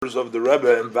of the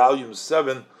Rebbe in volume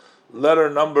 7,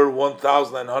 letter number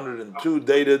 1902,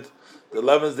 dated the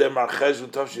 11th day of Marchesh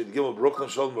Tavshid Gimel, Brooklyn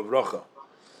Shalom Avrocha.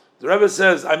 The Rebbe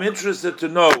says, I'm interested to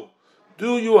know,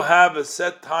 do you have a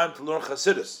set time to learn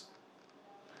Chasidus?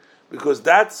 Because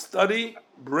that study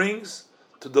brings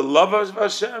to the love of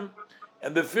Hashem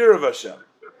and the fear of Hashem.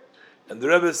 And the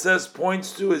Rebbe says,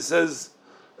 it says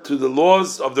to the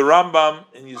laws of the Rambam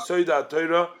in Yesod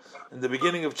HaTorah in the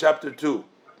beginning of chapter 2,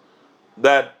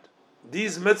 that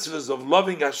these mitzvahs of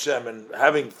loving Hashem and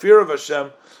having fear of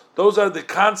Hashem, those are the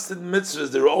constant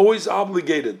mitzvahs. They're always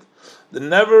obligated. That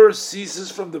never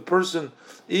ceases from the person,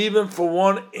 even for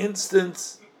one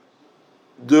instance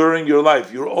during your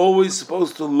life. You're always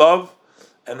supposed to love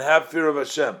and have fear of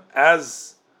Hashem,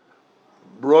 as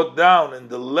brought down in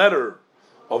the letter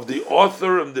of the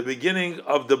author in the beginning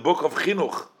of the book of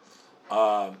Chinuch.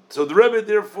 So the Rebbe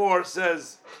therefore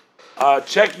says,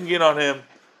 checking in on him,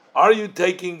 are you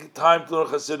taking time to learn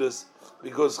Chasidus?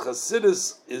 Because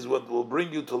Chasidus is what will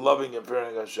bring you to loving and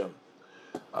fearing Hashem.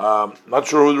 Not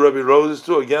sure who the Rebbe wrote this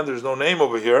to. Again, there's no name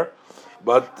over here,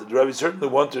 but the Rebbe certainly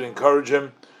wanted to encourage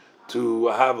him to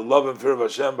have love and fear of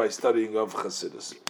Hashem by studying of Chasidus.